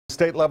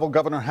State level,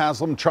 Governor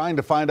Haslam trying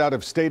to find out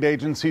if state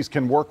agencies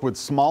can work with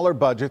smaller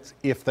budgets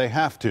if they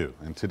have to.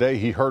 And today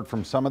he heard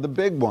from some of the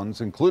big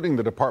ones, including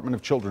the Department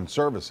of Children's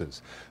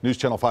Services. News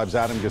Channel 5's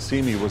Adam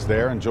Gassimi was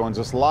there and joins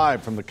us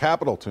live from the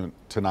Capitol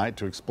tonight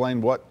to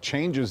explain what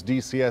changes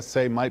DCS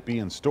say might be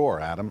in store.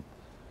 Adam.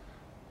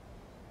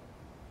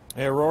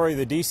 Hey, Rory,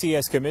 the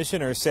DCS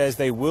commissioner says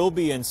they will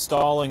be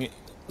installing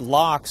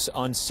locks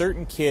on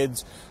certain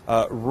kids'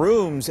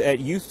 rooms at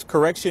youth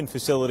correction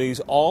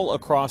facilities all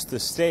across the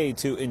state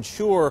to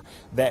ensure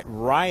that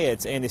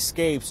riots and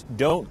escapes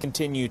don't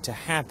continue to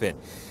happen.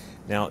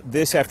 Now,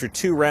 this after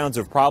 2 rounds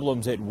of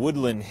problems at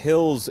Woodland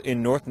Hills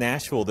in North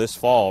Nashville this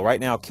fall. Right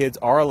now, kids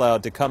are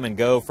allowed to come and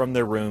go from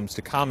their rooms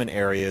to common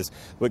areas,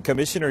 but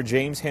Commissioner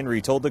James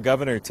Henry told the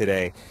governor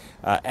today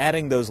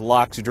adding those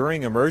locks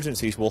during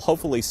emergencies will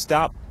hopefully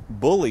stop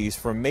bullies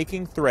from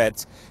making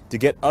threats to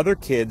get other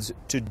kids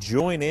to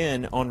join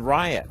in on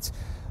riots.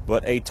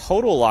 But a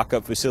total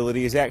lockup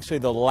facility is actually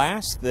the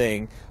last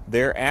thing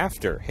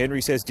thereafter.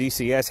 Henry says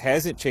DCS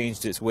hasn't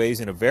changed its ways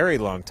in a very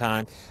long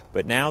time,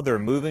 but now they're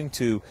moving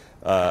to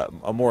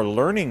a more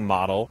learning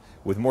model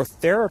with more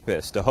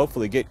therapists to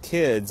hopefully get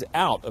kids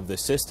out of the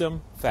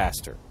system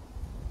faster.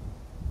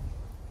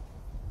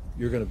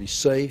 You're going to be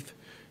safe.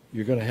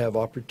 You're going to have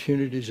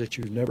opportunities that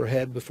you've never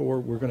had before.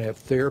 We're going to have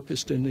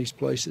therapists in these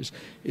places.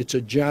 It's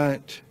a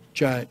giant,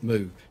 giant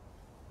move.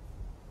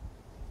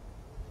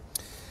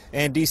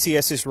 And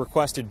DCS's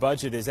requested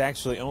budget is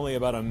actually only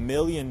about $1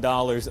 million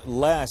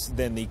less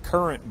than the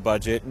current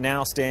budget,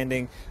 now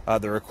standing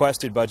the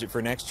requested budget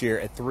for next year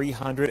at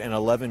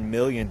 $311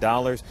 million.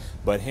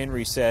 But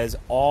Henry says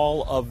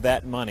all of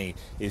that money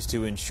is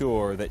to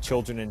ensure that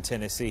children in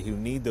Tennessee who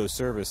need those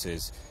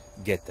services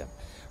get them.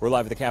 We're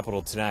live at the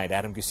Capitol tonight.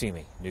 Adam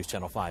Gassimi, News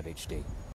Channel 5 HD.